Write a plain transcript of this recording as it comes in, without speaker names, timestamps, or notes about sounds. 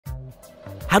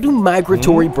How do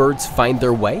migratory birds find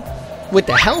their way? With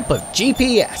the help of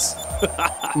GPS.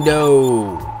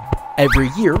 No. Every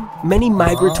year, many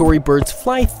migratory birds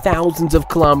fly thousands of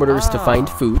kilometers to find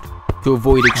food, to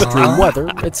avoid extreme weather,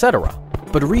 etc.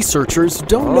 But researchers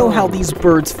don't know how these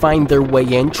birds find their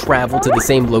way and travel to the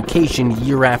same location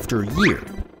year after year.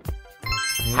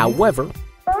 However,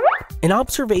 an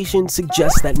observation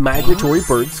suggests that migratory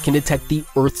birds can detect the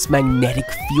Earth's magnetic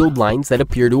field lines that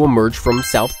appear to emerge from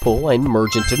South Pole and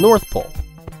merge into North Pole.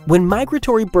 When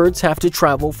migratory birds have to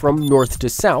travel from north to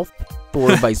south,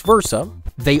 or vice versa,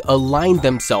 they align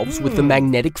themselves with the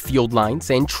magnetic field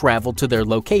lines and travel to their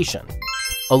location.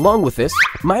 Along with this,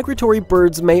 migratory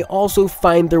birds may also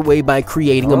find their way by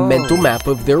creating a mental map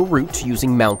of their route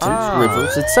using mountains,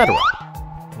 rivers, etc.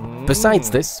 Besides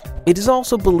this, it is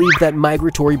also believed that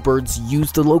migratory birds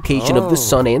use the location of the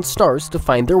sun and stars to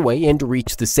find their way and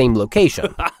reach the same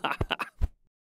location.